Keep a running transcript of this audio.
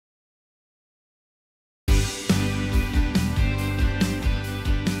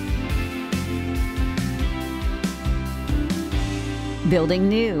Building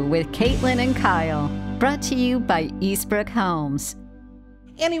New with Caitlin and Kyle. Brought to you by Eastbrook Homes.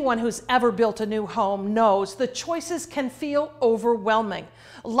 Anyone who's ever built a new home knows the choices can feel overwhelming.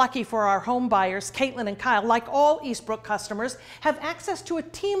 Lucky for our home buyers, Caitlin and Kyle, like all Eastbrook customers, have access to a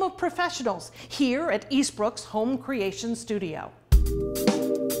team of professionals here at Eastbrook's Home Creation Studio.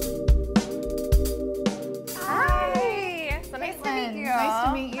 Hi, so nice to meet you. Nice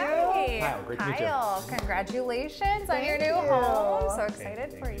to meet you. Hi. Great to meet you. Kyle, congratulations on your new home. So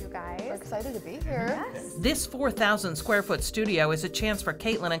excited for you guys. We're excited to be here. Yes. This 4,000 square foot studio is a chance for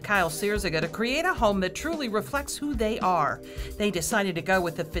Caitlin and Kyle Searziga to create a home that truly reflects who they are. They decided to go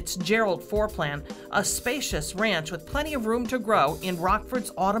with the Fitzgerald floor plan, a spacious ranch with plenty of room to grow in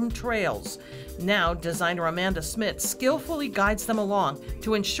Rockford's autumn trails. Now, designer Amanda Smith skillfully guides them along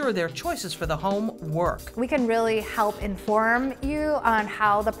to ensure their choices for the home work. We can really help inform you on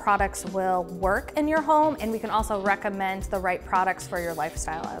how the products will work in your home, and we can also recommend the right products for your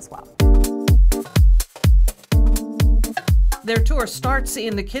lifestyle as well. Their tour starts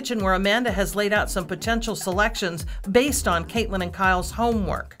in the kitchen where Amanda has laid out some potential selections based on Caitlin and Kyle's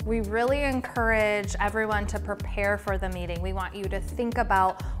homework. We really encourage everyone to prepare for the meeting. We want you to think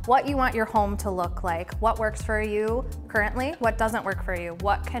about what you want your home to look like, what works for you currently, what doesn't work for you,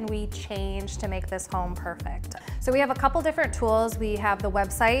 what can we change to make this home perfect. So we have a couple different tools. We have the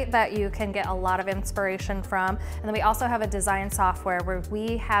website that you can get a lot of inspiration from, and then we also have a design software where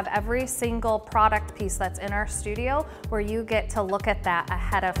we have every single product piece that's in our studio where you get to look at that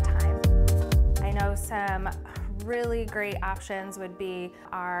ahead of time. I know some really great options would be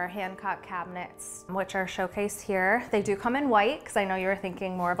our Hancock cabinets, which are showcased here. They do come in white, because I know you were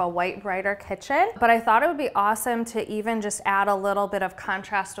thinking more of a white, brighter kitchen, but I thought it would be awesome to even just add a little bit of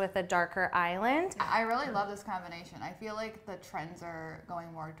contrast with a darker island. I really love this combination. I feel like the trends are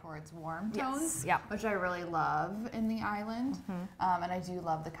going more towards warm tones, which I really love in the island. And I do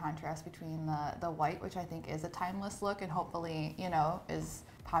love the contrast between the white, which I think is a timeless look and hopefully, you know, is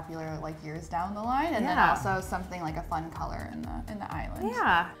popular like years down the line, and then also something like a fun color in the island.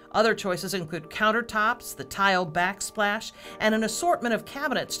 Yeah. Other choices include countertops, the tile backsplash, and an assortment of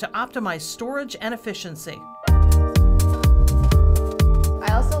cabinets to optimize storage and efficiency. I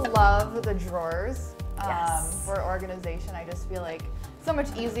also love the drawers. Yes. For organization, I just feel like so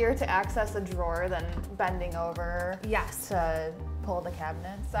much easier to access a drawer than bending over to pull the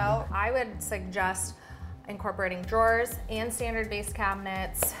cabinets out. I would suggest incorporating drawers and standard base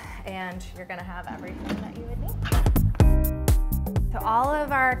cabinets, and you're gonna have everything that you would need. So all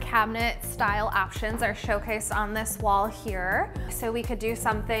of our cabinet style options are showcased on this wall here. So we could do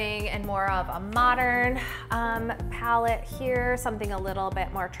something in more of a modern palette here, something a little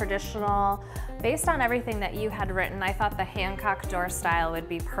bit more traditional. Based on everything that you had written, I thought the Hancock door style would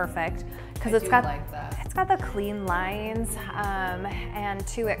be perfect because it's got the clean lines, and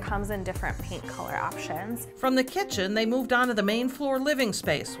too, it comes in different paint color options. From the kitchen, they moved on to the main floor living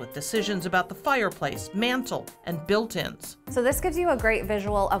space with decisions about the fireplace, mantle, and built-ins. So this gives you a great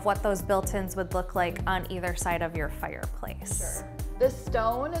visual of what those built-ins would look like on either side of your fireplace. Sure. The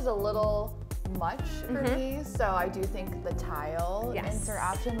stone is a little much for me, so I do think the tile insert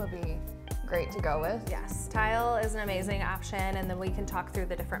option would be great to go with. Yes, tile is an amazing option, and then we can talk through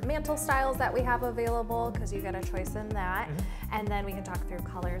the different mantle styles that we have available because you get a choice in that, and then we can talk through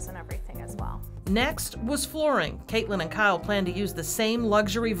colors and everything as well. Next was flooring. Caitlin and Kyle plan to use the same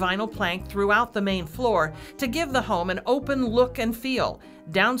luxury vinyl plank throughout the main floor to give the home an open look and feel.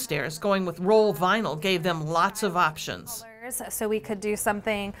 Downstairs, going with roll vinyl gave them lots of options. So we could do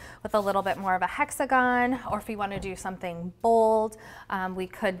something with a little bit more of a hexagon, or if you want to do something bold, we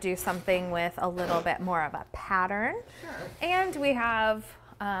could do something with a little bit more of a pattern. And we have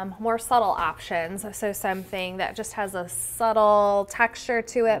more subtle options, so something that just has a subtle texture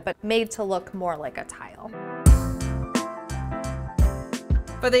to it, but made to look more like a tile.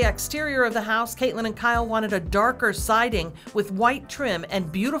 For the exterior of the house, Caitlin and Kyle wanted a darker siding with white trim and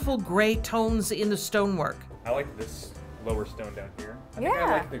beautiful gray tones in the stonework. I like this lower stone down here. I think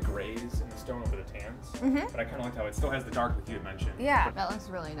I like the grays in the stone over the tans, but I kind of like how it still has the dark like you had mentioned. Yeah. That looks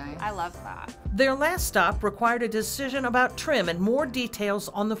really nice. I love that. Their last stop required a decision about trim and more details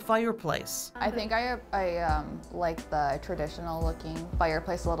on the fireplace. I think I like the traditional looking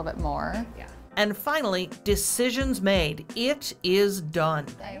fireplace a little bit more. Yeah. And finally, decisions made. It is done.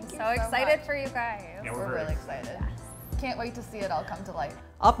 I'm so excited for you guys. Yeah, We're really excited. Can't wait to see it all come to life.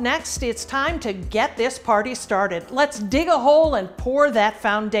 Up next, it's time to get this party started. Let's dig a hole and pour that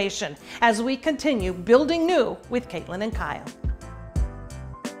foundation as we continue building new with Caitlin and Kyle.